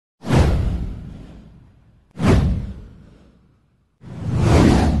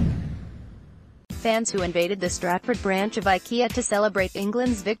Fans who invaded the Stratford branch of IKEA to celebrate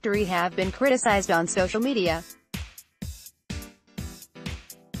England's victory have been criticised on social media.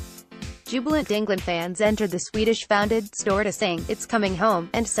 Jubilant England fans entered the Swedish-founded store to sing "It's Coming Home"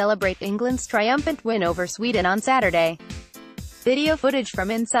 and celebrate England's triumphant win over Sweden on Saturday. Video footage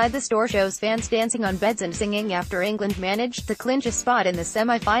from inside the store shows fans dancing on beds and singing after England managed to clinch a spot in the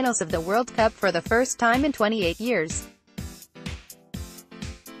semi-finals of the World Cup for the first time in 28 years.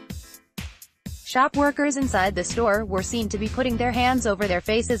 Shop workers inside the store were seen to be putting their hands over their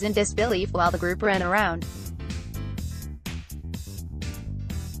faces in disbelief while the group ran around.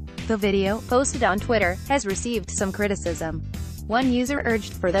 The video, posted on Twitter, has received some criticism. One user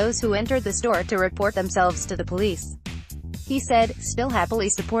urged for those who entered the store to report themselves to the police. He said, "Still happily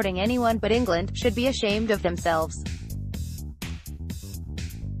supporting anyone but England, should be ashamed of themselves.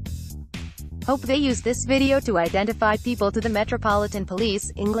 Hope they use this video to identify people to the Metropolitan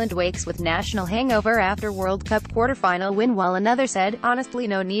Police." England wakes with national hangover after World Cup quarter-final win, while another said, "Honestly,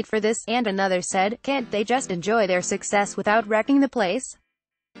 no need for this," and another said, "Can't they just enjoy their success without wrecking the place?"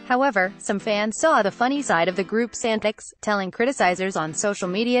 However, some fans saw the funny side of the group's antics, telling criticizers on social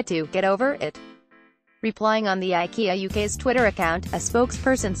media to "get over it." Replying on the IKEA UK's Twitter account, a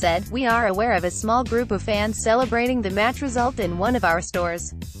spokesperson said, "We are aware of a small group of fans celebrating the match result in one of our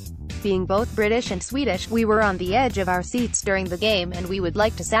stores. Being both British and Swedish, we were on the edge of our seats during the game and we would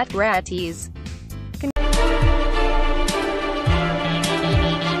like to sat gratis.